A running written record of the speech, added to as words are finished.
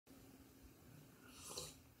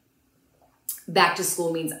Back to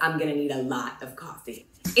school means I'm gonna need a lot of coffee.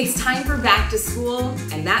 It's time for back to school,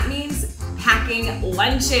 and that means packing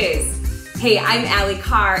lunches. Hey, I'm Ali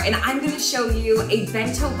Carr, and I'm gonna show you a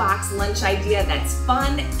bento box lunch idea that's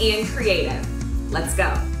fun and creative. Let's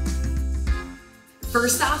go.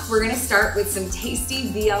 First off, we're gonna start with some tasty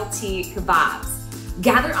BLT kebabs.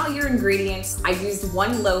 Gather all your ingredients. I've used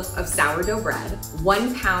 1 loaf of sourdough bread,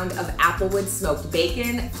 1 pound of applewood smoked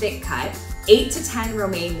bacon, thick cut, 8 to 10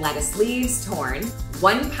 romaine lettuce leaves, torn,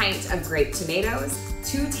 1 pint of grape tomatoes,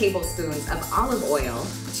 2 tablespoons of olive oil,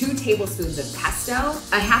 2 tablespoons of pesto,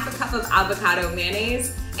 a half a cup of avocado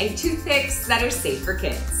mayonnaise, and toothpicks that are safe for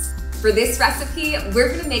kids. For this recipe, we're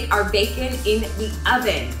gonna make our bacon in the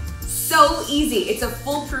oven. So easy, it's a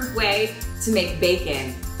foolproof way to make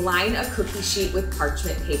bacon. Line a cookie sheet with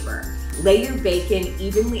parchment paper. Lay your bacon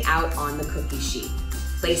evenly out on the cookie sheet.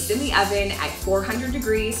 Place in the oven at 400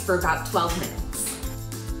 degrees for about 12 minutes.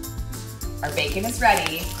 Our bacon is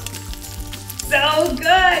ready. So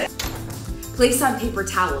good! Place on paper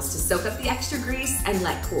towels to soak up the extra grease and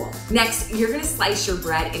let cool. Next, you're gonna slice your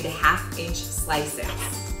bread into 1/2-inch slices,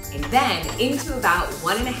 and then into about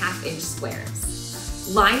 1.5-inch squares.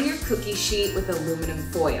 Line your cookie sheet with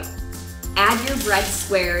aluminum foil. Add your bread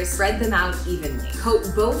squares, spread them out evenly.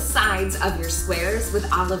 Coat both sides of your squares with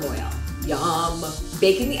olive oil. Yum!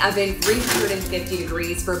 Bake in the oven 350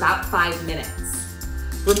 degrees for about 5 minutes.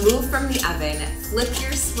 Remove from the oven, flip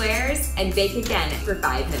your squares, and bake again for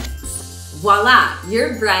 5 minutes. Voila!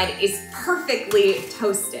 Your bread is perfectly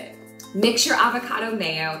toasted. Mix your avocado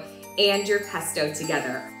mayo and your pesto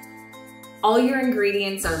together. All your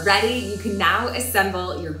ingredients are ready. You can now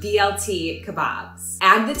assemble your BLT kebabs.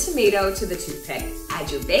 Add the tomato to the toothpick. Add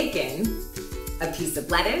your bacon, a piece of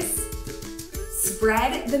lettuce.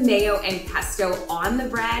 Spread the mayo and pesto on the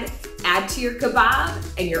bread. Add to your kebab,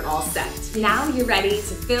 and you're all set. Now you're ready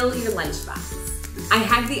to fill your lunchbox. I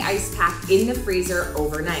had the ice pack in the freezer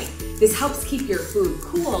overnight. This helps keep your food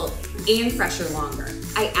cool and fresher longer.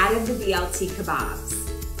 I added the BLT kebabs.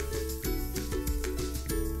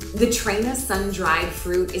 The Traina sun-dried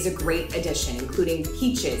fruit is a great addition, including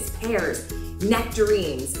peaches, pears,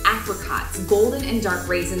 nectarines, apricots, golden and dark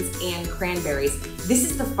raisins, and cranberries. This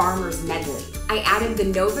is the farmer's medley. I added the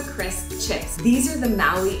Nova Crisp chips. These are the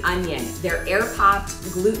Maui onion. They're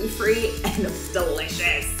air-popped, gluten-free, and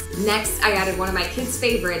delicious. Next, I added one of my kids'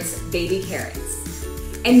 favorites, baby carrots.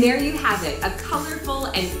 And there you have it, a colorful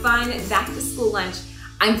and fun back-to-school lunch.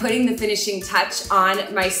 I'm putting the finishing touch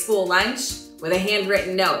on my school lunch with a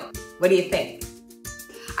handwritten note. What do you think?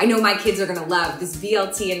 I know my kids are gonna love this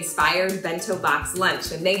BLT-inspired bento box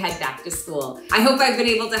lunch when they head back to school. I hope I've been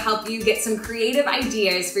able to help you get some creative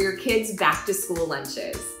ideas for your kids' back to school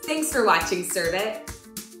lunches. Thanks for watching, Serve It.